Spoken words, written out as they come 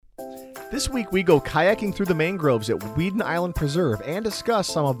This week we go kayaking through the mangroves at Weeden Island Preserve and discuss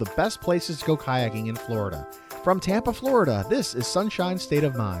some of the best places to go kayaking in Florida. From Tampa, Florida, this is Sunshine State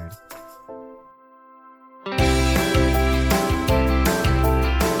of Mind.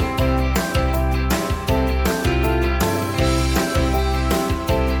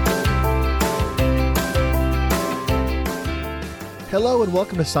 Hello and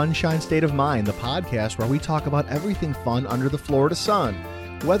welcome to Sunshine State of Mind, the podcast where we talk about everything fun under the Florida sun.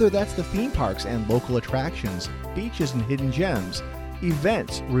 Whether that's the theme parks and local attractions, beaches and hidden gems,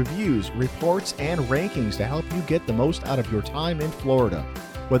 events, reviews, reports, and rankings to help you get the most out of your time in Florida,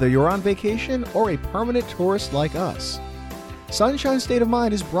 whether you're on vacation or a permanent tourist like us. Sunshine State of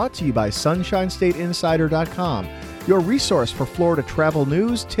Mind is brought to you by SunshineStateInsider.com, your resource for Florida travel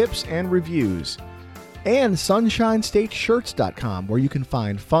news, tips, and reviews. And SunshineStateShirts.com, where you can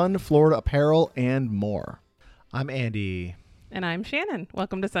find fun Florida apparel and more. I'm Andy. And I'm Shannon.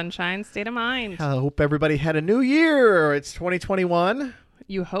 Welcome to Sunshine State of Mind. I hope everybody had a new year. It's 2021.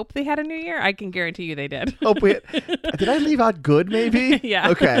 You hope they had a new year? I can guarantee you they did. Did I leave out good, maybe?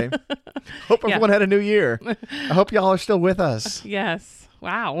 Yeah. Okay. Hope everyone had a new year. I hope y'all are still with us. Yes.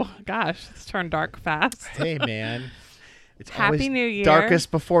 Wow. Gosh, it's turned dark fast. Hey, man. It's Happy always New Year.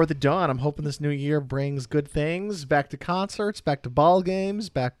 Darkest before the dawn. I'm hoping this new year brings good things. Back to concerts, back to ball games,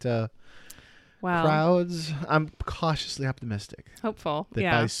 back to crowds. I'm cautiously optimistic. Hopeful. That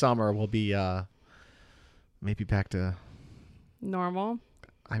by summer we'll be maybe back to normal.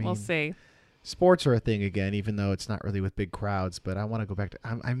 I mean, we'll see. Sports are a thing again, even though it's not really with big crowds. But I want to go back to.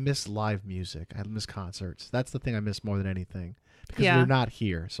 I miss live music. I miss concerts. That's the thing I miss more than anything because they're not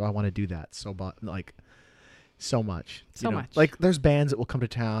here. So I want to do that so much. Like there's bands that will come to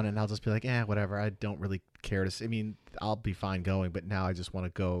town, and I'll just be like, whatever. I don't really care to see. I mean, I'll be fine going, but now I just want to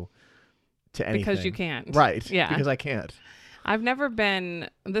go to anything because you can't. Right? Yeah. Because I can't. I've never been.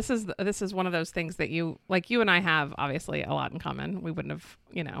 This is one of those things that you and I have obviously a lot in common. We wouldn't have,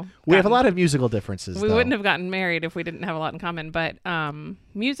 we have a lot of musical differences. We wouldn't have gotten married if we didn't have a lot in common. But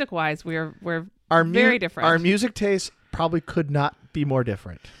music wise, we're very different. Our music tastes probably could not be more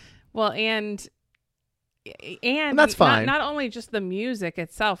different. Well, and that's fine. Not only just the music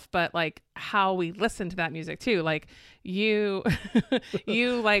itself, but like how we listen to that music too. Like you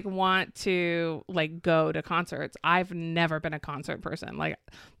like want to like go to concerts. I've never been a concert person. Like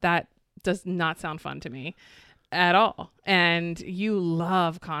that does not sound fun to me at all. And you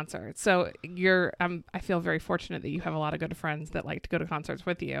love concerts. So I feel very fortunate that you have a lot of good friends that like to go to concerts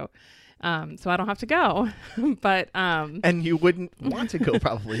with you. So I don't have to go, but and you wouldn't want to go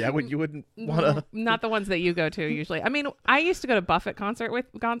probably. You wouldn't want to. Not the ones that you go to usually. I mean, I used to go to Buffett concerts with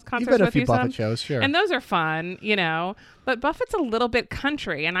You've been a few Buffett shows, sure, and those are fun, But Buffett's a little bit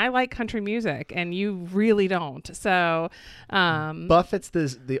country, and I like country music, and you really don't. So Buffett's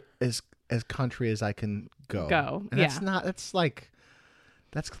as country as I can go. And that's not. That's like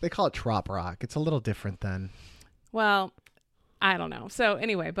they call it trop rock. It's a little different than. Well, I don't know. So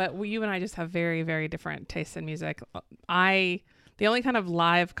anyway, but you and I just have very, very different tastes in music. The only kind of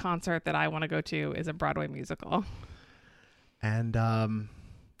live concert that I want to go to is a Broadway musical. And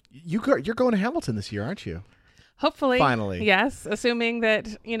you're going to Hamilton this year, aren't you? Hopefully. Finally. Yes. Assuming that,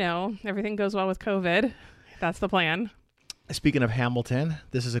 everything goes well with COVID. That's the plan. Speaking of Hamilton,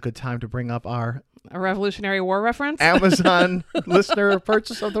 this is a good time to bring up a Revolutionary War reference. Amazon listener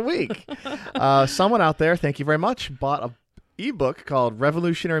purchase of the week. Someone out there, thank you very much, bought a ebook called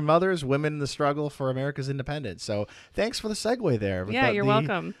Revolutionary Mothers, Women in the Struggle for America's Independence. So thanks for the segue there. Yeah, you're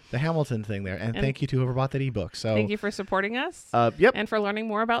welcome. The Hamilton thing there. And thank you to whoever bought that ebook. So thank you for supporting us. Yep. And for learning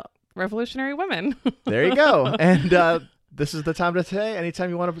more about revolutionary women. There you go. And this is the time to say, anytime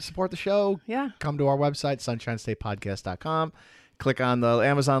you want to support the show, come to our website, sunshinestatepodcast.com. Click on the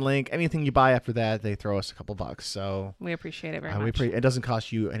Amazon link. Anything you buy after that, they throw us a couple bucks. So we appreciate it very much. It doesn't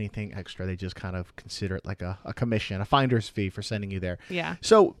cost you anything extra. They just kind of consider it like a commission, a finder's fee for sending you there. Yeah.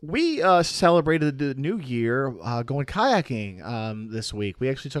 So we celebrated the new year going kayaking this week. We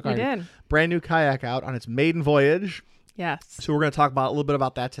actually took our brand new kayak out on its maiden voyage. Yes. So we're going to talk about a little bit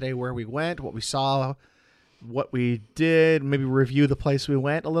about that today, where we went, what we saw, what we did, maybe review the place we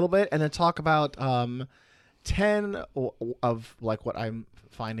went a little bit, and then talk about 10 of like what I'm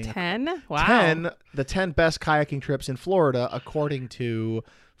finding. 10? Wow. The 10 best kayaking trips in Florida according to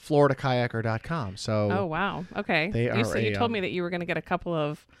FloridaKayaker.com. So. Oh wow. Okay. You told me that you were going to get a couple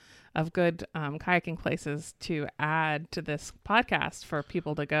of good kayaking places to add to this podcast for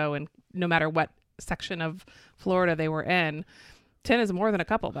people to go, and no matter what section of Florida they were in. 10 is more than a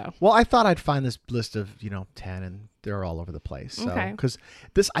couple, though. Well, I thought I'd find this list of 10, and they're all over the place. So, Okay. because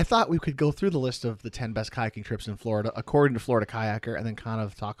I thought we could go through the list of the 10 best kayaking trips in Florida according to Florida Kayaker, and then kind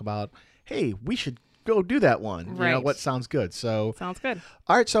of talk about, hey, we should go do that one. Right. What sounds good. So, Sounds good.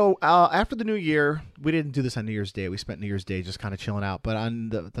 all right. So after the New Year, we didn't do this on New Year's Day. We spent New Year's Day just kind of chilling out. But on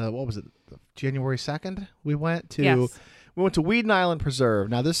the what was it, January 2nd, we went to Yes. Weeden Island Preserve.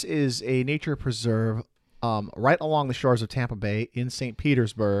 Now this is a nature preserve right along the shores of Tampa Bay in St.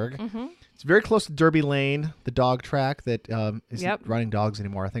 Petersburg. Mm-hmm. It's very close to Derby Lane, the dog track that isn't Yep. running dogs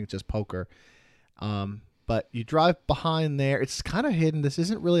anymore. I think it's just poker. But you drive behind there. It's kind of hidden. This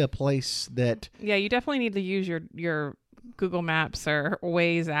isn't really a place that... Yeah, you definitely need to use your Google Maps or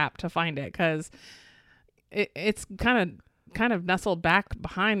Waze app to find it, because it's kind of nestled back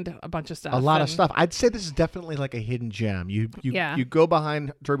behind a bunch of stuff. A lot of stuff. I'd say this is definitely like a hidden gem. You go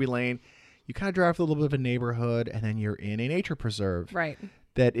behind Derby Lane, you kind of drive through a little bit of a neighborhood, and then you're in a nature preserve. Right.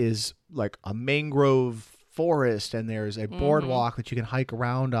 That is like a mangrove forest, and there's a boardwalk that you can hike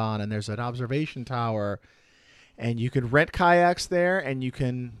around on, and there's an observation tower, and you can rent kayaks there, and you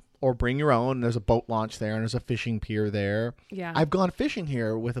can, or bring your own. There's a boat launch there, and there's a fishing pier there. Yeah. I've gone fishing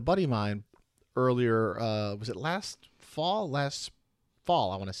here with a buddy of mine earlier. Was it last fall,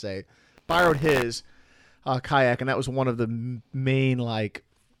 I want to say. Borrowed his kayak, and that was one of the main like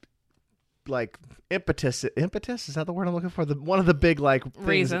impetus, is that the word I'm looking for? One of the big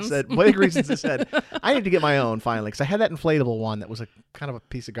reasons that said I need to get my own finally, because I had that inflatable one that was a kind of a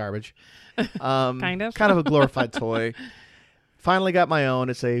piece of garbage, kind of a glorified toy. Finally got my own.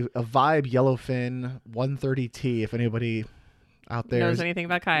 It's a Vibe Yellowfin 130T. If anybody out there knows anything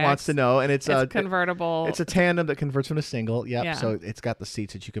about kayaks, wants to know, and it's a convertible. It's a tandem that converts from a single. Yep. Yeah. So it's got the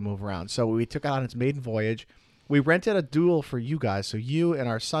seats that you can move around. So we took it on its maiden voyage. We rented a dual for you guys. So you and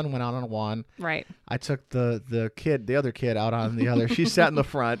our son went out on one. Right. I took the other kid out on the other. She sat in the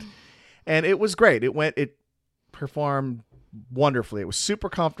front, and it was great. It performed wonderfully. It was super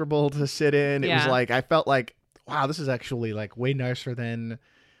comfortable to sit in. It was like, I felt like, wow, this is actually like way nicer than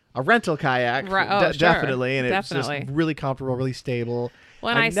a rental kayak. Right. Oh, sure. Definitely. And Definitely. It's just really comfortable, really stable.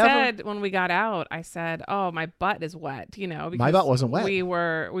 Well, and said when we got out, I said, "Oh, my butt is wet." Because my butt wasn't wet. We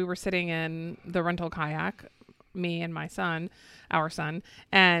were sitting in the rental kayak, me and my son, our son,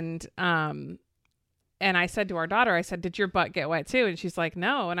 and I said to our daughter, I said, "Did your butt get wet too?" And she's like,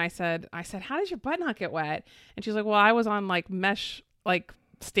 "No." And I said, "How did your butt not get wet?" And she's like, "Well, I was on like mesh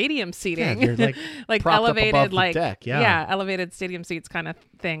stadium seating, yeah, you're, like elevated deck, elevated stadium seats kind of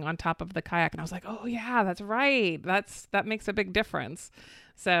thing on top of the kayak." And I was like, "Oh yeah, that's right. That makes a big difference."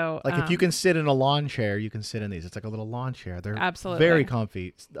 So if you can sit in a lawn chair, you can sit in these. It's like a little lawn chair. They're absolutely very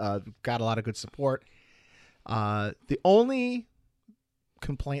comfy. Got a lot of good support. The only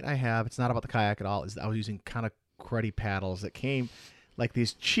complaint I have, it's not about the kayak at all, is that I was using kind of cruddy paddles that came, like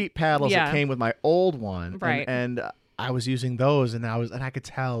these cheap paddles that came with my old one, right? And I was using those, and I could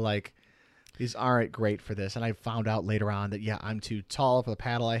tell like these aren't great for this. And I found out later on that I'm too tall for the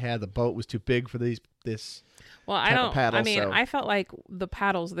paddle I had. The boat was too big for this. Well, I felt like the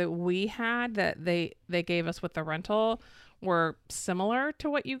paddles that we had that they gave us with the rental were similar to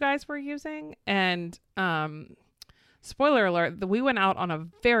what you guys were using, and spoiler alert, we went out on a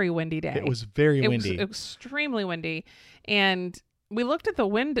very windy day. It was very windy. It was extremely windy, and we looked at the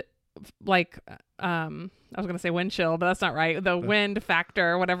wind, I was going to say wind chill, but that's not right. The wind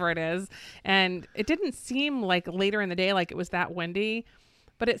factor, whatever it is. And it didn't seem like later in the day like it was that windy,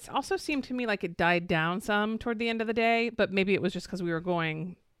 but it also seemed to me like it died down some toward the end of the day, but maybe it was just because we were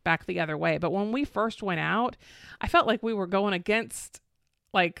going back the other way. But when we first went out, I felt like we were going against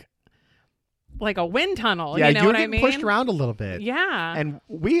like a wind tunnel. Yeah, you know you were what I getting mean? pushed around a little bit. Yeah. And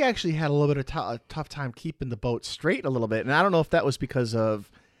we actually had a little bit of a tough time keeping the boat straight a little bit. And I don't know if that was because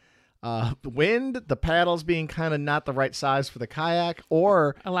of the wind, the paddles being kind of not the right size for the kayak,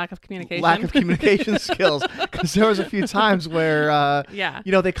 or a lack of communication skills. Because there was a few times where,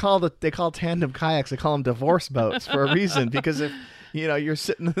 they call tandem kayaks, they call them divorce boats for a reason. Because if you're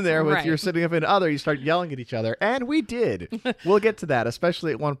sitting there with your significant other, you start yelling at each other, and we did. We'll get to that,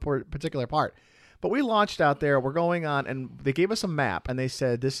 especially at one particular part. But we launched out there. We're going on, and they gave us a map, and they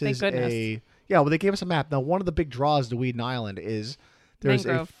said this is they gave us a map. Now, one of the big draws to Weeden Island is there's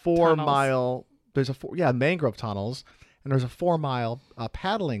mangrove a 4 tunnels. mile, mangrove tunnels, and there's a 4 mile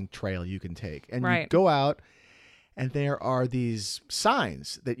paddling trail you can take. And you go out, and there are these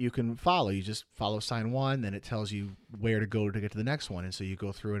signs that you can follow. You just follow sign 1, then it tells you where to go to get to the next one. And so you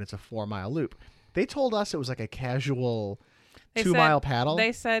go through, and it's a 4 mile loop. They told us it was like a casual 2 mile paddle.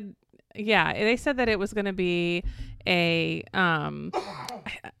 They said that it was going to be a,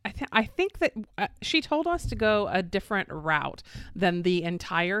 I I think that she told us to go a different route than the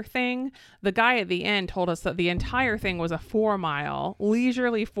entire thing. The guy at the end told us that the entire thing was a 4-mile,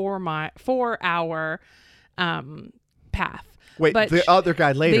 leisurely 4-hour path. Wait, but the other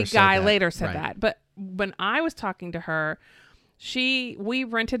guy later said that. later said Right. that. But when I was talking to her, we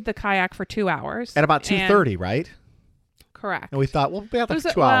rented the kayak for 2 hours. At about 2:30, right? Correct. And we thought, well, we have like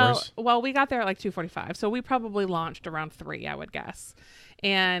 2 well, hours. Well, we got there at like 2:45, so we probably launched around 3, I would guess.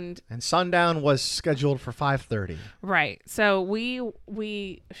 And sundown was scheduled for 5:30. right. So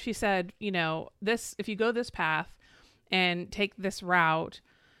she said, this, if you go this path and take this route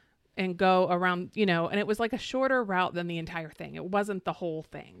and go around, and it was like a shorter route than the entire thing. It wasn't the whole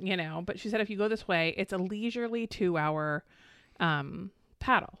thing, but she said, if you go this way, it's a leisurely 2-hour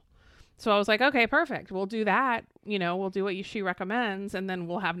paddle. So I was like, okay, perfect. We'll do that. We'll do what she recommends, and then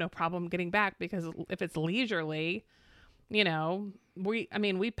we'll have no problem getting back, because if it's leisurely, we've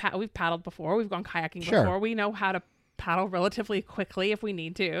paddled before. We've gone kayaking Sure. before. We know how to paddle relatively quickly if we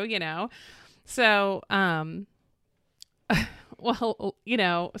need to, So,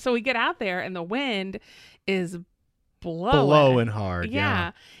 so we get out there and the wind is blowing hard.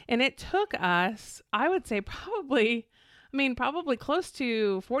 Yeah. And it took us, I would say probably close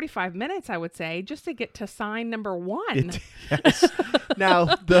to 45 minutes, I would say, just to get to sign number 1. Yes.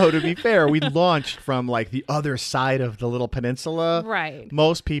 Now, though, to be fair, we launched from like the other side of the little peninsula. Right.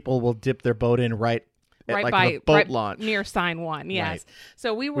 Most people will dip their boat in right at the boat launch. Near sign 1. Yes. Right.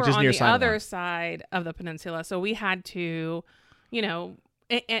 So we were Which is on near the sign other 1. side of the peninsula. So we had to,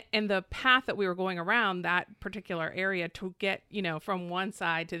 and the path that we were going around that particular area to get, from one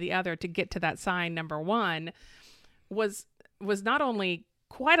side to the other to get to that sign number 1 was not only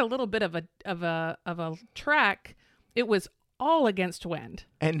quite a little bit of a trek, it was all against wind.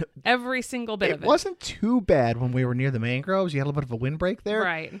 And every single bit of it. It wasn't too bad when we were near the mangroves. You had a little bit of a windbreak there.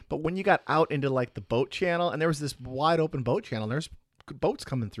 Right. But when you got out into like the boat channel, and there was this wide open boat channel, and there's boats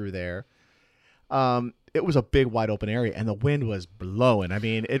coming through there. It was a big wide open area, and the wind was blowing. I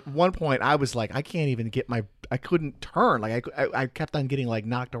mean, at one point I was like, I can't even I couldn't turn. Like I kept on getting like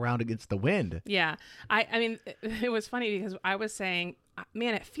knocked around against the wind. Yeah. I mean, it was funny because I was saying,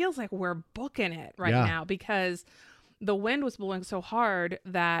 man, it feels like we're booking it right now, because the wind was blowing so hard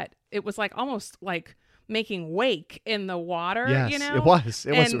that it was like almost like making wake in the water. Yes, it was.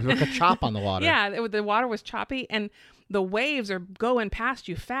 It was like a chop on the water. Yeah, the water was choppy, and the waves are going past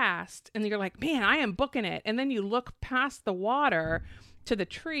you fast, and you're like, man, I am booking it. And then you look past the water to the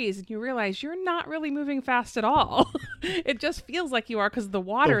trees and you realize you're not really moving fast at all. It just feels like you are, because the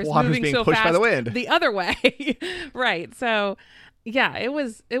water is moving being so pushed fast by the wind. the other way. Right. So yeah, it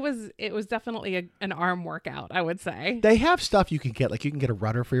was definitely an arm workout, I would say. They have stuff you can get. Like you can get a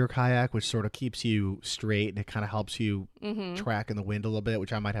rudder for your kayak, which sort of keeps you straight, and it kind of helps you track in the wind a little bit,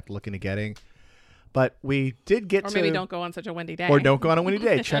 which I might have to look into getting. But we did get or maybe don't go on such a windy day. Or don't go on a windy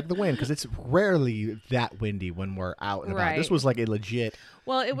day. Check the wind, because it's rarely that windy when we're out and about. Right. This was like a legit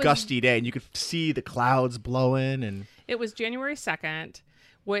it was gusty day, and you could see the clouds blowing. And it was January 2nd,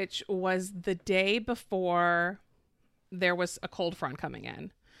 which was the day before there was a cold front coming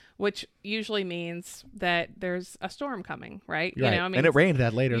in, which usually means that there's a storm coming, right? Right. And it rained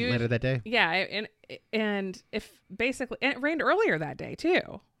that later that day. Yeah, and it rained earlier that day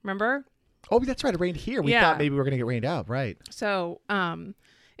too. Remember? Oh, that's right. It rained here. We thought maybe we were going to get rained out. Right. So,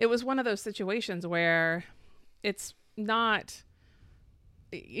 it was one of those situations where it's not,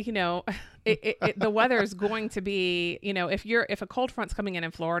 the weather is going to be, if a cold front's coming in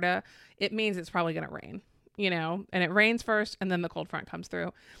Florida, it means it's probably going to rain, and it rains first and then the cold front comes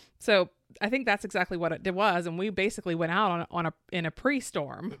through. So I think that's exactly what it was. And we basically went out in a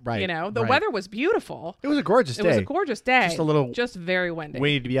pre-storm, right. The weather was beautiful. It was a gorgeous day. It was a gorgeous day. Just very windy.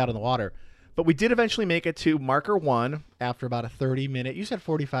 We need to be out on the water. But we did eventually make it to marker 1 after about a 30-minute. You said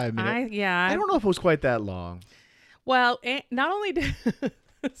 45 minutes. I don't know if it was quite that long. Well, not only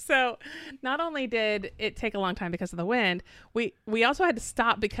did it take a long time because of the wind, we also had to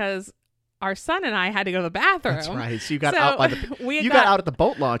stop because our son and I had to go to the bathroom. That's right. So you got out got out at the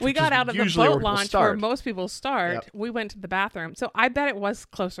boat launch. We got out at the boat launch where most people start. Yep. We went to the bathroom. So I bet it was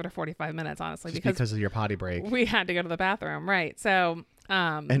closer to 45 minutes, honestly, because of your potty break. We had to go to the bathroom, right? So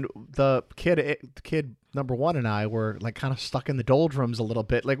and the kid number 1 and I were like kind of stuck in the doldrums a little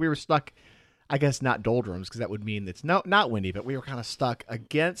bit. Like we were stuck, I guess not doldrums, because that would mean it's not windy, but we were kind of stuck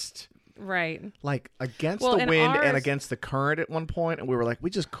against the wind and against the current at one point, and we were like, we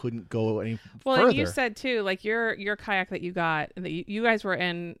just couldn't go any further. Well, and you said too, like your kayak that you got, that you guys were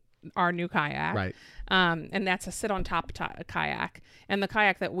in our new kayak, right? And that's a sit on top kayak, and the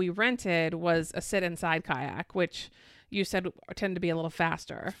kayak that we rented was a sit inside kayak, which you said tend to be a little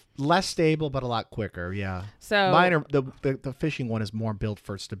faster. Less stable, but a lot quicker. Yeah. So Mine are the fishing one is more built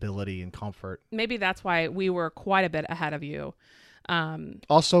for stability and comfort. maybe that's why we were quite a bit ahead of you.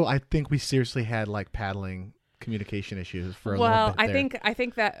 Also, I think we seriously had like paddling communication issues for a little bit there. I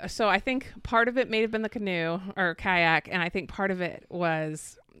think part of it may have been the canoe or kayak, and I think part of it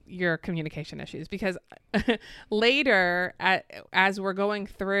was your communication issues, because later as we're going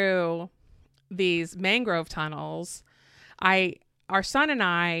through these mangrove tunnels, our son and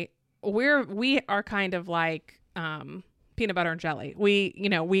I, we are kind of like peanut butter and jelly.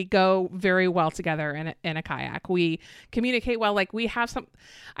 We go very well together in a kayak. We communicate well. Like we have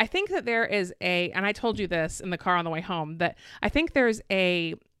I think that there is and I told you this in the car on the way home, that I think there's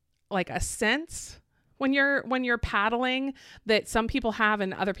a sense when you're paddling that some people have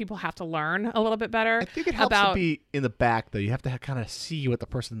and other people have to learn a little bit better. I think it helps to be in the back, though. You have to kind of see what the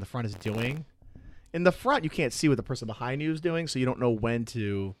person in the front is doing. In the front, you can't see what the person behind you is doing, so you don't know when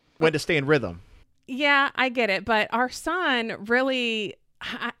to stay in rhythm. Yeah, I get it. But our son really,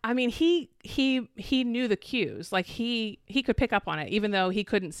 I mean, he knew the cues. Like he could pick up on it, even though he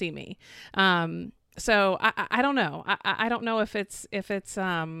couldn't see me. So I don't know. I don't know if it's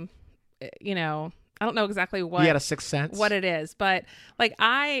I don't know exactly what. You had a sixth sense? What it is. But like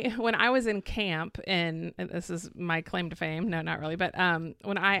when I was in camp, and this is my claim to fame. No, not really. But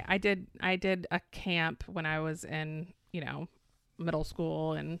when I did a camp when I was in, middle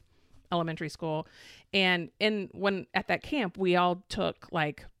school and elementary school. And when at that camp, we all took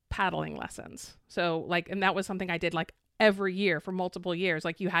like paddling lessons. So like, and that was something I did like every year for multiple years.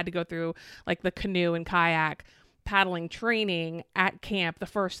 Like you had to go through like the canoe and kayak paddling training at camp, the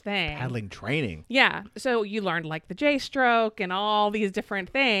first thing. Paddling training? Yeah. So you learned like the J stroke and all these different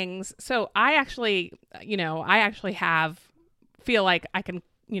things. So I actually feel like I can,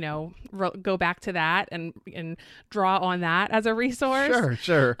 go back to that and draw on that as a resource.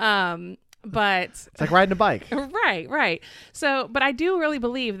 Sure. But it's like riding a bike. Right. So, but I do really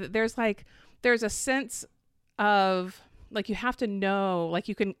believe that there's a sense of like, you have to know, like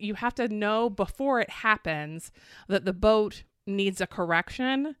you have to know before it happens that the boat needs a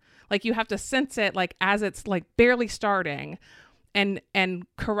correction. Like you have to sense it like as it's like barely starting and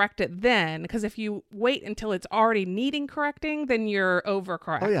correct it then. Because if you wait until it's already needing correcting, then you're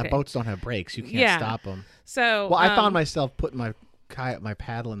overcorrecting. Oh yeah, boats don't have brakes. You can't stop them. So well, I found myself putting my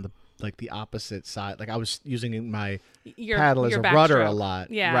paddle in the opposite side. Like I was using my paddle as a rudder a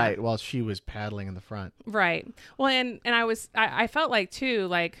lot. Yeah. Right. While she was paddling in the front. Right. Well, and I felt like too,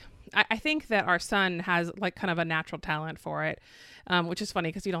 like I think that our son has like kind of a natural talent for it, which is funny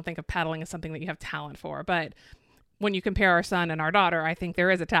because you don't think of paddling as something that you have talent for, but when you compare our son and our daughter, I think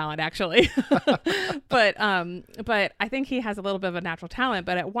there is a talent actually. But I think he has a little bit of a natural talent.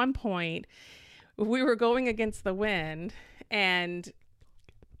 But at one point we were going against the wind and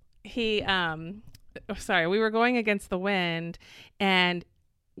we were going against the wind and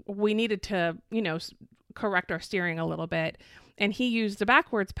we needed to, correct our steering a little bit. And he used a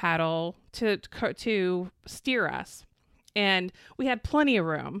backwards paddle to steer us. And we had plenty of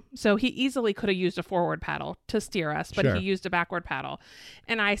room. So he easily could have used a forward paddle to steer us, but Sure. He used a backward paddle.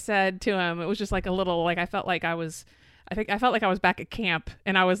 And I said to him, it was just like a little, like I felt like I was back at camp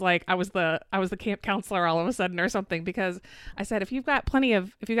and I was the camp counselor all of a sudden or something, because I said, if you've got plenty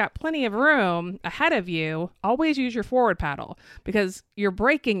of room ahead of you, always use your forward paddle, because you're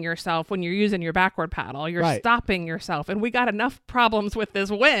breaking yourself when you're using your backward paddle. You're Right. stopping yourself. And we got enough problems with this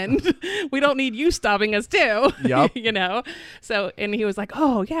wind. We don't need you stopping us too. Yep. So, and he was like,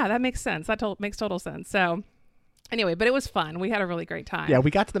 oh yeah, that makes sense. That makes total sense. So anyway, but it was fun. We had a really great time. Yeah, we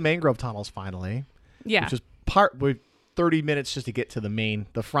got to the mangrove tunnels finally. Yeah. Which is 30 minutes just to get to the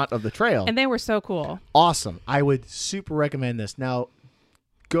front of the trail. And they were so cool. Awesome. I would super recommend this. Now,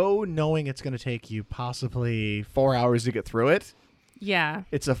 go knowing it's going to take you possibly 4 hours to get through it. Yeah.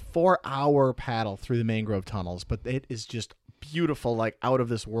 It's a 4-hour paddle through the mangrove tunnels, but it is just beautiful, like out of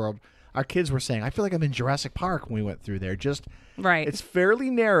this world. Our kids were saying, I feel like I'm in Jurassic Park when we went through there. Just Right. It's fairly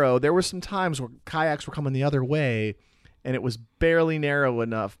narrow. There were some times where kayaks were coming the other way, and it was barely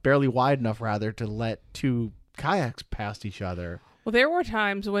wide enough rather, to let two kayaks past each other. Well, there were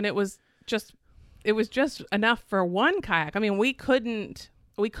times when it was just enough for one kayak. I mean, we couldn't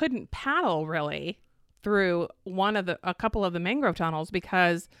paddle really through a couple of the mangrove tunnels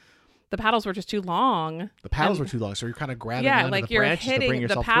because the paddles were just too long. The paddles were too long, so you're kind of grabbing onto like the you're branches to bring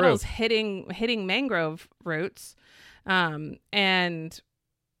yourself the paddles through. hitting mangrove roots, and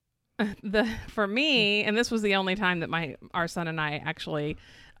for me, and this was the only time that our son and I actually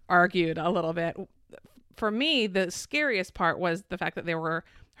argued a little bit. For me, the scariest part was the fact that there were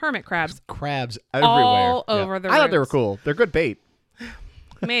hermit crabs Crabs everywhere. all over the I thought they were roots. cool. They're good bait.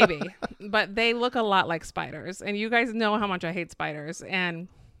 Maybe, but they look a lot like spiders, and you guys know how much I hate spiders, and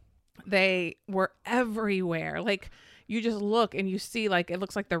they were everywhere. Like, you just look and you see, like, it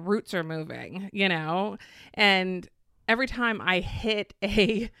looks like the roots are moving, you know? And every time I hit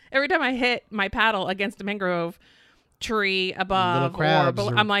my paddle against a mangrove tree above, Little crabs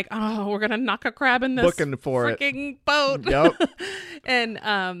or are- I'm like, oh, we're gonna knock a crab in this Looking for it. freaking boat. Yep.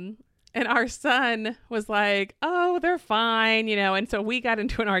 And our son was like, oh, they're fine, you know? And so we got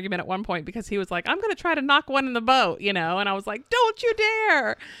into an argument at one point because he was like, I'm going to try to knock one in the boat, you know? And I was like, don't you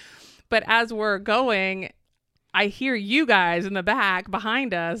dare. But as we're going, I hear you guys in the back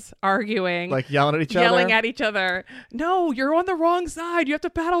behind us arguing. Like yelling at each other. Yelling at each other. No, you're on the wrong side. You have to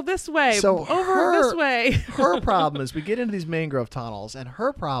paddle this way. So over this way. Her problem is we get into these mangrove tunnels, and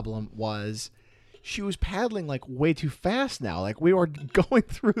her problem was she was paddling like way too fast now. Like we were going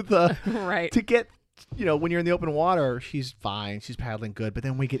through the Right. to get, you know, when you're in the open water, she's fine. She's paddling good. But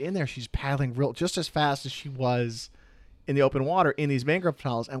then when we get in there, she's paddling just as fast as she was in the open water in these mangrove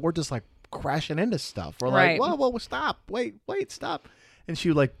tunnels. And we're just like crashing into stuff. We're Right. like, whoa, stop. Wait, stop. And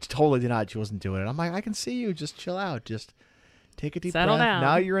she like totally denied she wasn't doing it. I'm like, I can see you. Just chill out. Just take a deep Settle breath. down.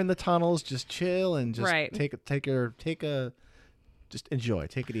 Now you're in the tunnels. Just chill and just Right. just enjoy.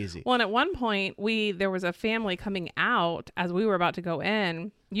 Take it easy. Well, and at one point, there was a family coming out as we were about to go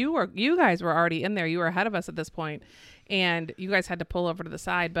in. You guys were already in there. You were ahead of us at this point, and you guys had to pull over to the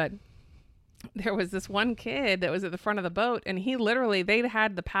side. But there was this one kid that was at the front of the boat, and they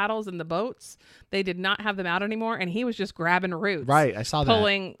had the paddles in the boats. They did not have them out anymore, and he was just grabbing roots. Right, I saw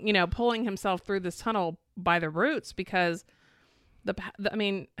that. Pulling himself through this tunnel by the roots because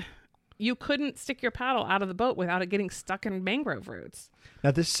you couldn't stick your paddle out of the boat without it getting stuck in mangrove roots. Now,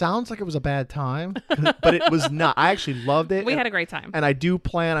 this sounds like it was a bad time, but it was not. I actually loved it. We had a great time. And I do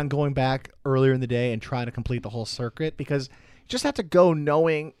plan on going back earlier in the day and trying to complete the whole circuit because you just have to go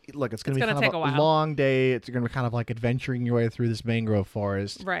knowing, look, it's going to be kind take of a a while. long day. It's going to be kind of like adventuring your way through this mangrove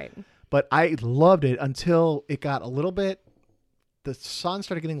forest. Right. But I loved it until it got a little bit, the sun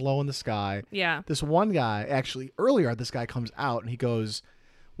started getting low in the sky. Yeah. This one guy, actually, earlier, this guy comes out and he goes,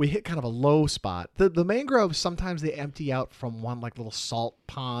 we hit kind of a low spot. The mangroves, sometimes they empty out from one like little salt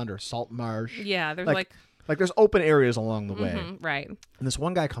pond or salt marsh. Yeah, there's like there's open areas along the way. right. And this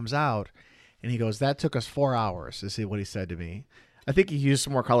one guy comes out and he goes, that took us 4 hours, to see what he said to me. I think he used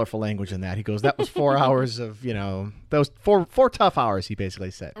some more colorful language than that. He goes, that was 4 hours of, that was four tough hours, he basically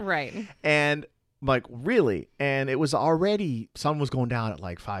said. Right. And I'm like, really? And it was already, sun was going down at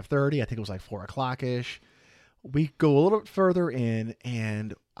like 5:30. I think it was like 4 o'clock-ish. We go a little bit further in,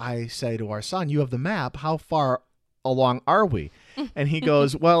 and I say to our son, you have the map. How far along are we? And he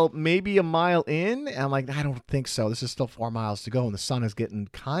goes, well, maybe a mile in. And I'm like, I don't think so. This is still 4 miles to go, and the sun is getting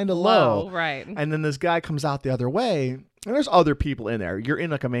kind of low. Right. And then this guy comes out the other way, and there's other people in there. You're in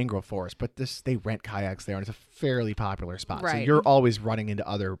like a mangrove forest, but they rent kayaks there, and it's a fairly popular spot. So Right. you're always running into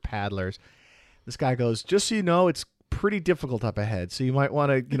other paddlers. This guy goes, just so you know, it's pretty difficult up ahead, so you might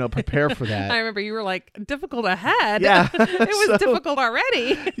want to prepare for that. I remember you were like, difficult ahead. Yeah. It was difficult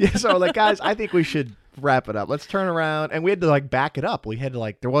already. Yeah, so like, guys, I think we should wrap it up. Let's turn around. And we had to like back it up. We had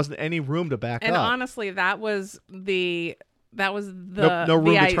to there wasn't any room to back And up. honestly, that was the No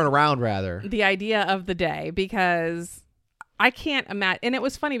room to turn around, rather. the idea of the day, because I can't imagine. And it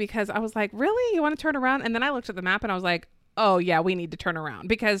was funny because I was like, really? You want to turn around? And then I looked at the map and I was like, oh yeah, we need to turn around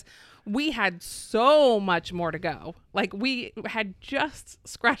because we had so much more to go. Like, we had just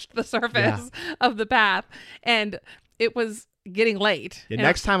scratched the surface of the path, and it was getting late. Yeah, And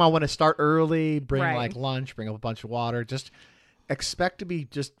next time I want to start early, bring Right. like lunch, bring up a bunch of water. Just expect to be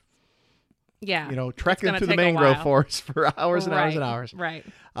just, yeah, trekking gonna through the take a mangrove while. forest for hours and hours and hours. Right.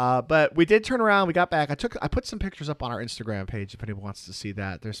 But we did turn around. We got back. I put some pictures up on our Instagram page if anyone wants to see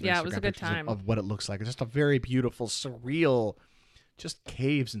that. There's some Yeah, Instagram it was a good pictures time. of what it looks like. It's just a very beautiful, surreal, just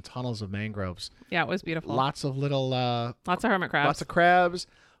caves and tunnels of mangroves. Yeah, it was beautiful. Lots of little, Lots of hermit crabs. lots of crabs.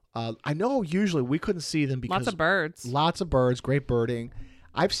 I know usually we couldn't see them because lots of birds. Lots of birds, great birding.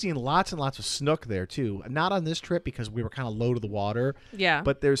 I've seen lots and lots of snook there too. Not on this trip because we were kind of low to the water. Yeah.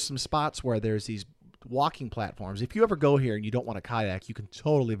 But there's some spots where there's these walking platforms. If you ever go here and you don't want a kayak, you can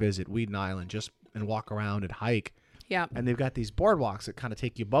totally visit Weeden Island and walk around and hike. Yeah. And they've got these boardwalks that kind of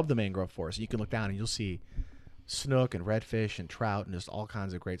take you above the mangrove forest. You can look down and you'll see snook and redfish and trout and just all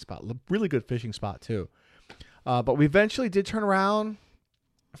kinds of great spots. Really good fishing spot too. But we eventually did turn around.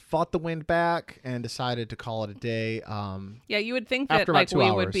 fought the wind back and decided to call it a day. Yeah, you would think that After about like 2 we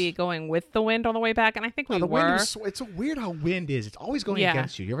hours. would be going with the wind on the way back, and I think we the were. wind was, it's so weird how wind is. It's always going Yeah.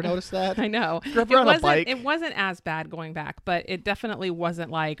 against you. You ever notice that? I know. You're ever on a bike? It wasn't as bad going back, but it definitely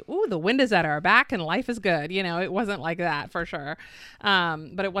wasn't like, ooh, the wind is at our back and life is good. You know, it wasn't like that for sure.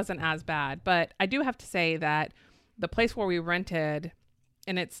 But it wasn't as bad. But I do have to say that the place where we rented,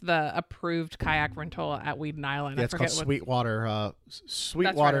 and it's the approved kayak rental at Whedon Island. Yeah, I it's called forget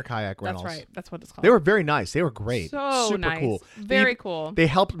Sweetwater right. Kayak Rentals. That's right. That's what it's called. They were very nice. They were great. so Super nice. cool. Very cool. They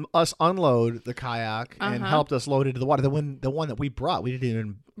helped us unload the kayak and Uh-huh. helped us load it into the water. The one that we brought, we didn't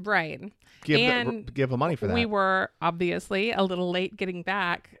even Right. give them money for that. We were obviously a little late getting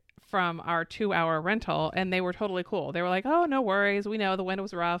back from our 2-hour rental, and they were totally cool. They were like, oh, no worries. We know the wind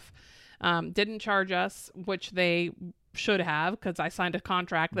was rough. Didn't charge us, which they should have, because I signed a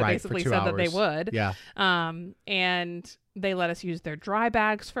contract that Right, basically for 2 said that they hours. would. Yeah. And they let us use their dry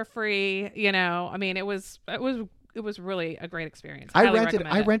bags for free. You know, I mean, it was really a great experience. I Highly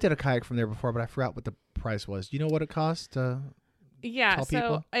recommend it. rented a kayak from there before, but I forgot what the price was. Do you know what it cost? Yeah, tell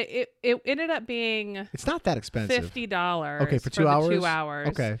so people? it ended up being It's not that expensive. $50. Okay, for 2 hours? 2 hours.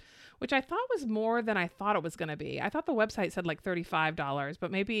 Okay. Which I thought was more than I thought it was going to be. I thought the website said like $35, but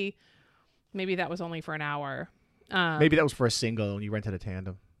maybe that was only for an hour. Maybe that was for a single and you rented a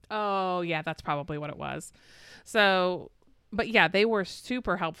tandem. Oh, yeah, that's probably what it was. So, but yeah, they were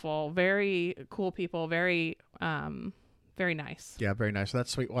super helpful, very cool people, very nice. Yeah, very nice. So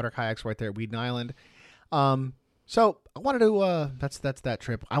that's Sweetwater Kayaks right there at Whedon Island. So I wanted to, that's that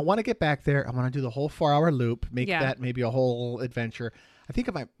trip. I want to get back there. I want to do the whole 4-hour loop, make that maybe a whole adventure. I think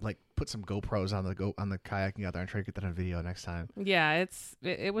I might like put some GoPros on the kayaking out there and try to get that on video next time. Yeah,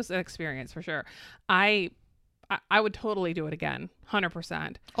 it was an experience for sure. I would totally do it again,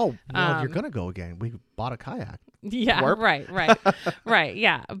 100%. Oh, well, if you're gonna go again, we bought a kayak. Yeah, Warp? right,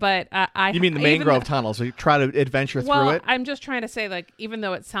 yeah. But I You mean the mangrove tunnel? So you try to adventure through it. I'm just trying to say, like, even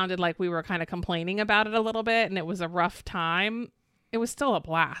though it sounded like we were kind of complaining about it a little bit, and it was a rough time, it was still a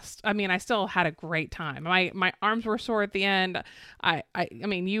blast. I mean, I still had a great time. My arms were sore at the end. I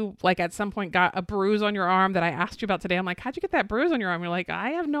mean, you like at some point got a bruise on your arm that I asked you about today. I'm like, how'd you get that bruise on your arm? You're like,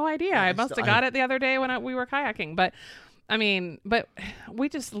 I have no idea. Yeah, I must have got it the other day when we were kayaking. But I mean, but we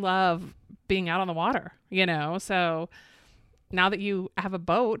just love being out on the water, you know? So now that you have a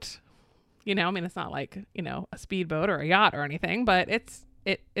boat, you know, I mean, it's not like, you know, a speedboat or a yacht or anything, but it's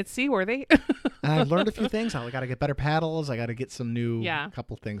seaworthy. And I've learned a few things. I got to get better paddles. I got to get some new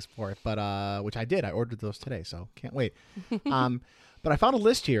couple things for it, but which I did. I ordered those today, so can't wait. But I found a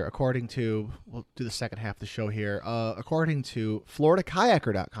list here according to, we'll do the second half of the show here, according to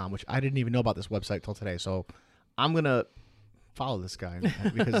FloridaKayaker.com, which I didn't even know about this website till today, so I'm going to follow this guy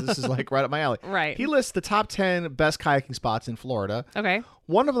because this is like right up my alley. Right. He lists the top 10 best kayaking spots in Florida. Okay.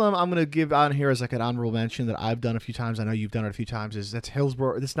 One of them I'm going to give on here as like an honorable mention that I've done a few times. I know you've done it a few times. That's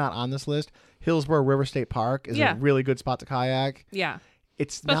Hillsborough. It's not on this list. Hillsborough River State Park is a really good spot to kayak. Yeah.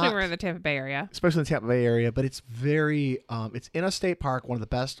 It's especially not, we're in the Tampa Bay area. Especially in the Tampa Bay area, but it's very, it's in a state park, one of the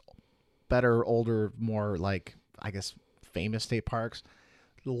best, better, older, more like, I guess, famous state parks.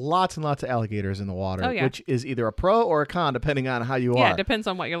 Lots and lots of alligators in the water, which is either a pro or a con, depending on how you are. Yeah, it depends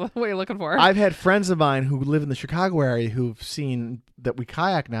on what you're looking for. I've had friends of mine who live in the Chicago area who've seen that we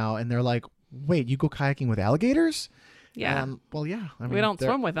kayak now, and they're like, wait, you go kayaking with alligators? Yeah. Well, yeah. I mean, we don't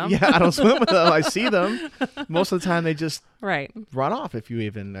swim with them. Yeah, I don't swim with them. I see them. Most of the time, they just run off if you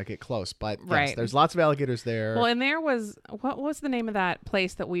even get close. But yes, there's lots of alligators there. Well, and there was, what was the name of that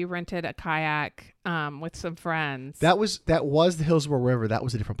place that we rented a kayak with some friends? That was the Hillsborough River. That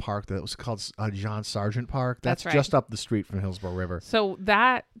was a different park. That was called John Sargent Park. That's right. just up the street from Hillsborough River. So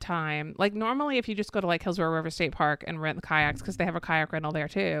that time, like normally if you just go to like Hillsborough River State Park and rent the kayaks, because they have a kayak rental there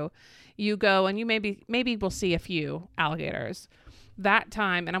too, you go and you maybe we'll see a few alligators. That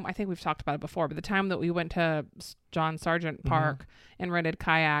time, and I think we've talked about it before, but the time that we went to John Sargent Park and rented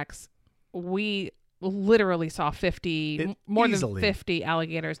kayaks, we literally saw more than 50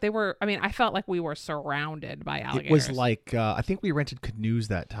 alligators. They were, I mean, I felt like we were surrounded by alligators. It was like, I think we rented canoes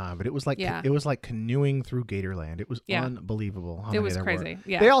that time, but it was like, it was like canoeing through Gatorland. It was unbelievable. How it many was there crazy. Were.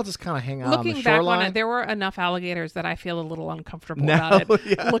 Yeah. They all just kind of hang out on the shoreline. Looking back on it, there were enough alligators that I feel a little uncomfortable about it.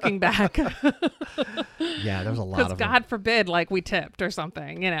 Yeah. Looking back. Yeah, there was a lot of them. Because God forbid, like we tipped or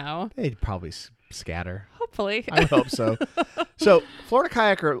something, you know. They'd probably scatter. Hopefully. I would hope so. So, Florida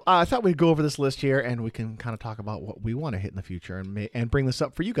Kayaker, I thought we'd go over this list here and we can kind of talk about what we want to hit in the future and bring this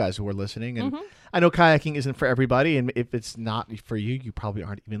up for you guys who are listening. And I know kayaking isn't for everybody, and if it's not for you, you probably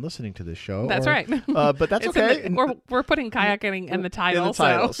aren't even listening to this show. That's right. But that's okay. We're putting kayaking in the title. In the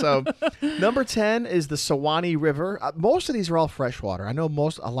title. So, number 10 is the Suwannee River. Most of these are all freshwater. I know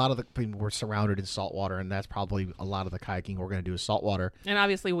a lot of we're surrounded in saltwater, and that's probably a lot of the kayaking we're going to do is saltwater. And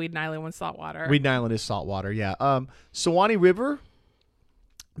obviously, Weeden Island was saltwater. Weeden Island is saltwater, yeah. Suwannee River,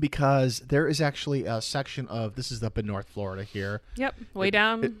 because there is actually a section of, this is up in North Florida here. Yep, way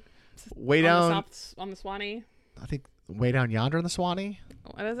down on the Suwannee. I think way down yonder in the Suwannee.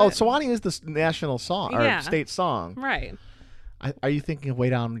 What is it? Oh, Suwannee is the national song or state song. Right. Are you thinking of way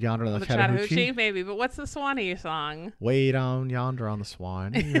down yonder on the Chattahoochee? Maybe, but what's the Suwannee song? Way down yonder on the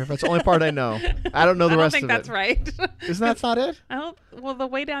Suwannee River. That's the only part I know. I don't know the rest of it. I don't think that's right. Isn't that not it? Well, the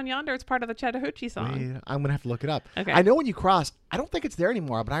way down yonder is part of the Chattahoochee song. I'm going to have to look it up. Okay. I know when you cross, I don't think it's there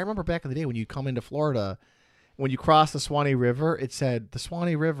anymore, but I remember back in the day when you come into Florida, when you cross the Suwannee River, it said the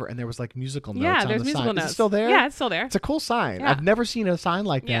Suwannee River, and there was like musical notes on the sign. Yeah, there's musical notes. Is it still there? Yeah, it's still there. It's a cool sign. Yeah. I've never seen a sign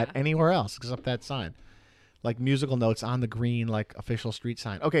like that anywhere else except that sign. Like musical notes on the green, like official street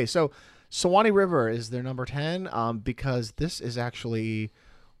sign. Okay, so Suwannee River is their number 10 because this is actually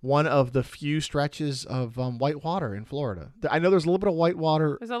one of the few stretches of white water in Florida. I know there's a little bit of white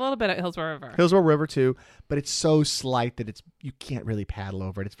water. There's a little bit at Hillsborough River. Hillsborough River too, but it's so slight that you can't really paddle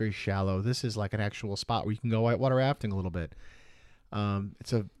over it. It's very shallow. This is like an actual spot where you can go whitewater rafting a little bit.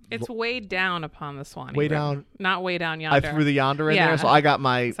 It's way down upon the Suwannee. Way River. Down. Not way down yonder. I threw the yonder in there, so I got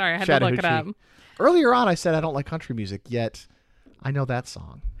my Sorry, I had Chattahoochee. to look it up. Earlier on, I said I don't like country music, yet I know that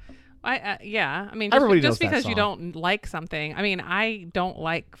song. I mean, just because you don't like something. I mean, I don't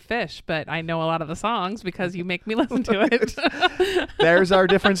like Fish, but I know a lot of the songs because you make me listen to it. There's our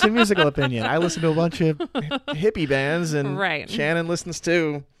difference in musical opinion. I listen to a bunch of hippie bands, and Shannon listens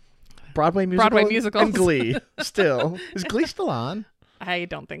to Broadway musicals and Glee. Still, is Glee still on? I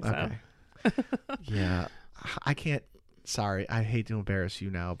don't think so. Yeah, I can't. Sorry, I hate to embarrass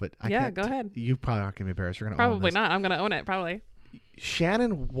you now, but I can't. Go ahead. You probably aren't going to be embarrassed. You're going to probably not. I'm going to own it. Probably.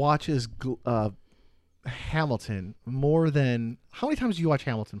 Shannon watches Hamilton more than how many times do you watch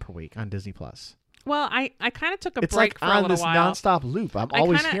Hamilton per week on Disney Plus? Well, I kind of took a break like for a little while. It's on this nonstop loop. I'm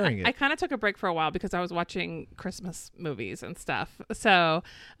always hearing it. I kind of took a break for a while because I was watching Christmas movies and stuff. So,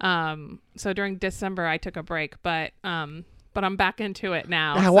 so during December I took a break, but I'm back into it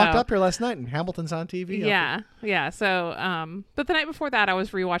now. Yeah, I walked up here last night and Hamilton's on TV. Yeah. So, but the night before that, I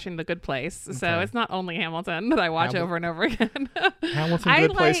was rewatching The Good Place. Okay. So it's not only Hamilton that I watch over and over again. Hamilton,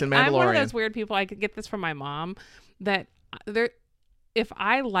 Good Place, and Mandalorian. I'm one of those weird people. I could get this from my mom that if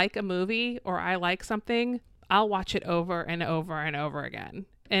I like a movie or I like something, I'll watch it over and over and over again,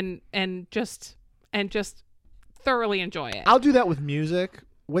 and just thoroughly enjoy it. I'll do that with music,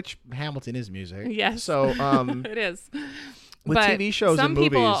 which Hamilton is music. Yes. So it is. With TV shows and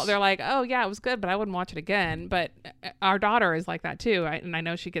movies, some people, they're like, oh, yeah, it was good, but I wouldn't watch it again. But our daughter is like that, too. And I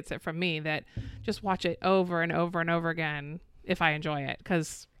know she gets it from me that just watch it over and over and over again if I enjoy it.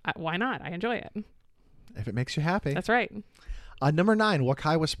 Because why not? I enjoy it. If it makes you happy. That's right. Number 9,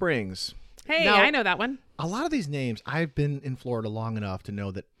 Wekiwa Springs. Hey, now, I know that one. A lot of these names, I've been in Florida long enough to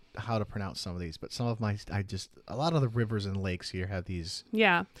know how to pronounce some of these, but some of a lot of the rivers and lakes here have these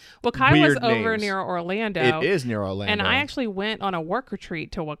Wekiwa was over near Orlando. It is near Orlando. And I actually went on a work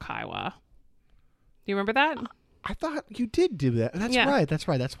retreat to Wekiwa. Do you remember that? I thought you did do that. That's right.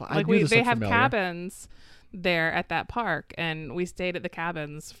 That's why I knew this they looked have familiar. Cabins there at that park, and we stayed at the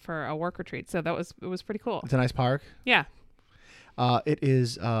cabins for a work retreat. So it was pretty cool. It's a nice park. Yeah. It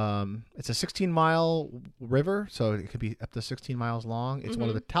is. It's a 16-mile river, so it could be up to 16 miles long. It's one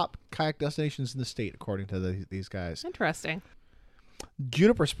of the top kayak destinations in the state, according to these guys. Interesting.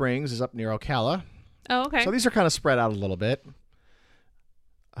 Juniper Springs is up near Ocala. Oh, okay. So these are kind of spread out a little bit.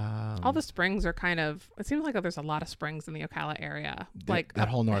 All the springs are kind of. It seems like there's a lot of springs in the Ocala area, like that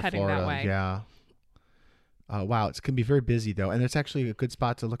whole North Florida. That way. Yeah. Wow, it can be very busy though, and it's actually a good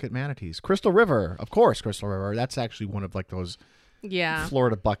spot to look at manatees. Crystal River, of course, Crystal River. That's actually one of like those. Yeah.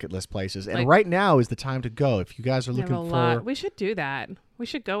 Florida bucket list places. And right now is the time to go. If you guys are looking for... We should do that. We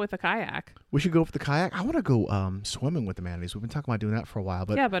should go with a kayak. We should go with the kayak. I want to go swimming with the manatees. We've been talking about doing that for a while.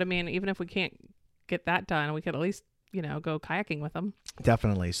 But yeah, but I mean, even if we can't get that done, we could at least, go kayaking with them.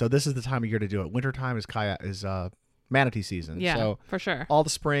 Definitely. So this is the time of year to do it. Wintertime is manatee season. Yeah, so for sure. All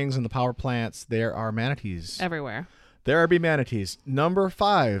the springs and the power plants, there are manatees. Everywhere. There be manatees. Number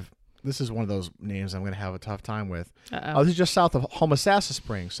 5. This is one of those names I'm going to have a tough time with. Uh-oh. This is just south of Homosassa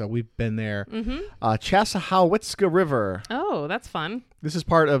Springs, so we've been there. Mm-hmm. Chassahowitzka River. Oh, that's fun. This is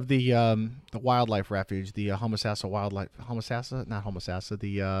part of the wildlife refuge, the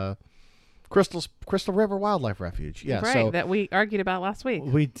Crystal River Wildlife Refuge. Yeah, right, so that we argued about last week.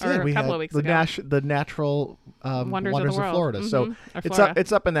 we did. Or We a couple had of weeks the ago. the natural Wonders wonders of the world. Florida. So Mm-hmm. Or it's Florida.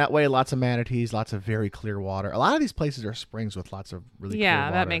 it's up in that way. Lots of manatees, lots of very clear water. A lot of these places are springs with lots of really clear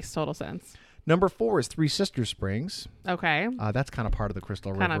water. that makes total sense. Number 4 is Three Sisters Springs. Okay. That's kind of part of the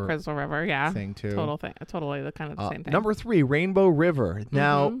Crystal Kind River of Crystal River, yeah. thing too. Totally the kind of the same thing. Number 3, Rainbow River.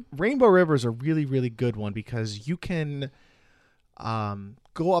 Now, Mm-hmm. Rainbow River is a really, really good one because you can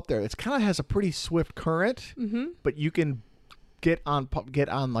go up there. It kind of has a pretty swift current, Mm-hmm. but you can get on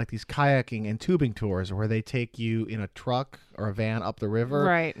like these kayaking and tubing tours where they take you in a truck or a van up the river,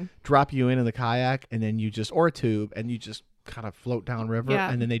 Right. drop you in the kayak, and then or a tube, and you just kind of float down river, Yeah.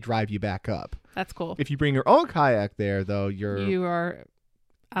 and then they drive you back up. That's cool. If you bring your own kayak there, though, You are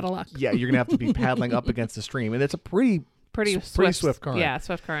out of luck. you're gonna have to be paddling up against the stream, and it's a pretty Pretty swift current. Yeah,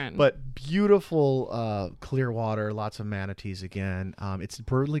 swift current. But beautiful clear water, lots of manatees again. It's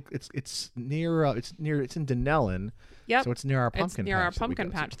near it's in Denellen. Yep. So it's near our It's pumpkin near patch. our that we pumpkin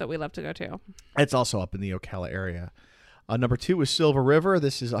go to. patch that we love to go to. It's also up in the Ocala area. Number 2 is Silver River.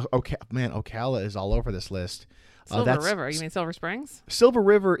 This is Ocala is all over this list. Silver River. You mean Silver Springs? Silver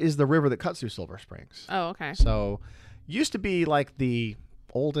River is the river that cuts through Silver Springs. Oh, okay. So used to be like the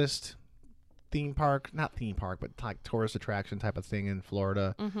oldest not theme park, but like tourist attraction type of thing in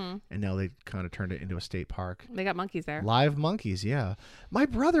Florida. Mm-hmm. And now they kind of turned it into a state park. They got monkeys there. Live monkeys, yeah. My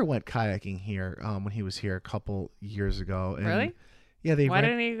brother went kayaking here when he was here a couple years ago. And Really? Yeah, Why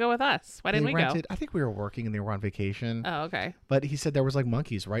didn't he go with us? Why didn't we rented, go? I think we were working and they were on vacation. Oh, okay. But he said there was like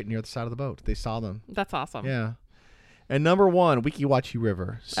monkeys right near the side of the boat. They saw them. That's awesome. Yeah. And number 1, Weeki Wachee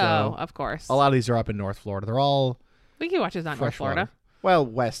River. So Oh, of course. a lot of these are up in North Florida. They're all Weeki Watch is not North Florida. Well,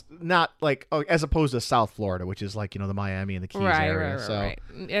 west, not like as opposed to South Florida, which is like the Miami and the Keys area. Right.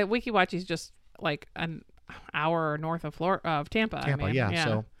 Weeki Watch is just like an hour north of Tampa. Tampa, I mean, yeah.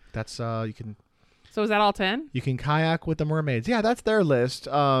 So that's you can. So is that all 10? You can kayak with the mermaids. Yeah, that's their list.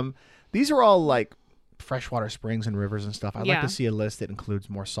 These are all like freshwater springs and rivers and stuff. I'd like to see a list that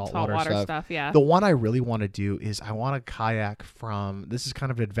includes more saltwater stuff. Yeah. The one I really want to do is I want to kayak from. This is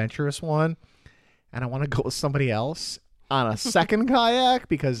kind of an adventurous one, and I want to go with somebody else on a second kayak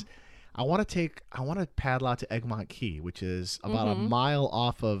because I want to paddle out to Egmont Key, which is about a mile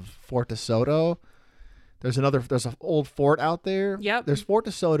off of Fort DeSoto. There's an old fort out there. Yep. There's Fort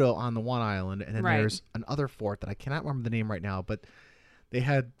DeSoto on the one island, and then Right. there's another fort that I cannot remember the name right now, but they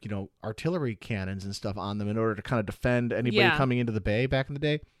had, artillery cannons and stuff on them in order to kind of defend anybody coming into the bay back in the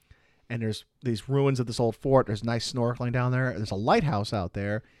day. And there's these ruins of this old fort. There's nice snorkeling down there. There's a lighthouse out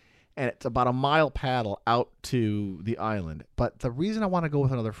there, and it's about a mile paddle out to the island. But the reason I want to go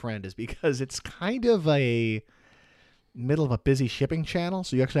with another friend is because it's kind of a middle of a busy shipping channel,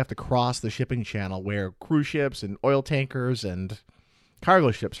 so you actually have to cross the shipping channel where cruise ships and oil tankers and cargo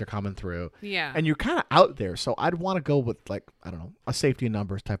ships are coming through. Yeah. And you're kind of out there, so I'd want to go with a safety in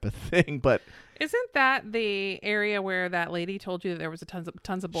numbers type of thing. But isn't that the area where that lady told you that there was tons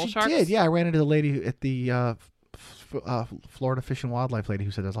of bull sharks? She did, yeah. I ran into the lady at the Florida Fish and Wildlife lady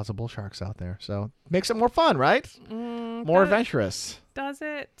who said there's lots of bull sharks out there. So makes it more fun, right? More adventurous. Does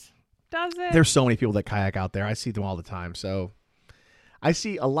it? There's so many people that kayak out there. I see them all the time. So I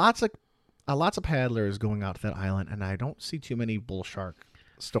see lots of paddlers going out to that island, and I don't see too many bull shark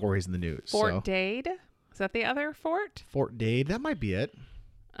stories in the news. Fort Dade? Is that the other fort? Fort Dade, that might be it.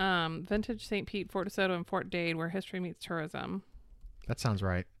 Vintage St. Pete, Fort DeSoto, and Fort Dade, where history meets tourism. That sounds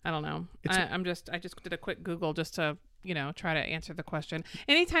right. I don't know. I just did a quick Google just to try to answer the question.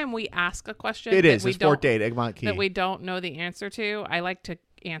 Anytime we ask a question, it's Fort Dade, Egmont Key, that we don't know the answer to, I like to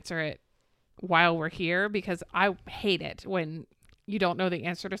answer it while we're here because I hate it when you don't know the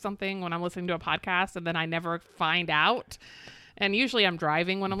answer to something when I'm listening to a podcast and then I never find out. And usually I'm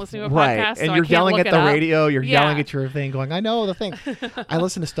driving when I'm listening to a podcast. And so you're I can't yelling look at the it up. radio, you're yelling at your thing, going, I know the thing. I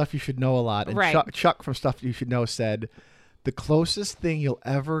listen to Stuff You Should Know a lot. And Right. Chuck from Stuff You Should Know said, the closest thing you'll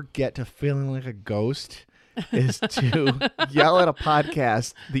ever get to feeling like a ghost is to yell at a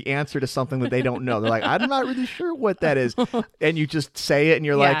podcast the answer to something that they don't know. They're like, I'm not really sure what that is. And you just say it and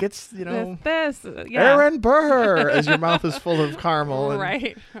you're like, it's, this. Aaron Burr, as your mouth is full of caramel. And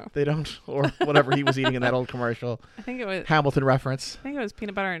right. They don't, or whatever he was eating in that old commercial. I think it was Hamilton reference. I think it was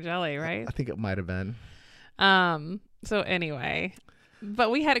peanut butter and jelly, right? I think it might have been. So anyway, but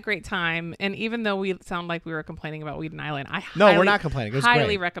we had a great time, and even though we sound like we were complaining about Weeden Island, we're not complaining. It was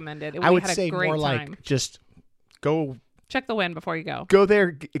highly great. recommend it. I would had say a great more time. like just go check the wind before you go. Go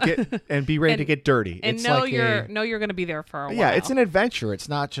there get, and be ready to get dirty. And it's know like you're going to be there for a while. Yeah, it's an adventure. It's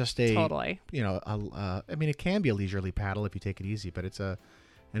not just a totally. I mean, it can be a leisurely paddle if you take it easy, but it's an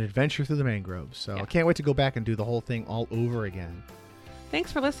adventure through the mangroves. So I can't wait to go back and do the whole thing all over again.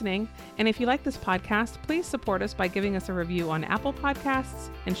 Thanks for listening. And if you like this podcast, please support us by giving us a review on Apple Podcasts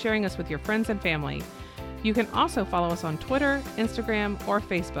and sharing us with your friends and family. You can also follow us on Twitter, Instagram, or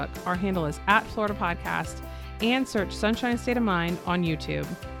Facebook. Our handle is @FloridaPodcast, and search Sunshine State of Mind on YouTube.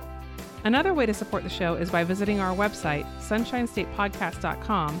 Another way to support the show is by visiting our website,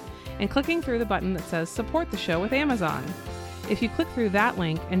 sunshinestatepodcast.com, and clicking through the button that says Support the Show with Amazon. If you click through that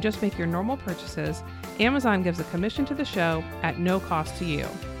link and just make your normal purchases, Amazon gives a commission to the show at no cost to you.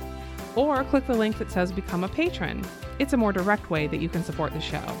 Or click the link that says Become a Patron. It's a more direct way that you can support the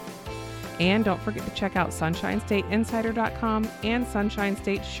show. And don't forget to check out SunshineStateInsider.com and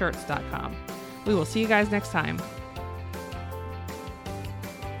SunshineStateShirts.com. We will see you guys next time.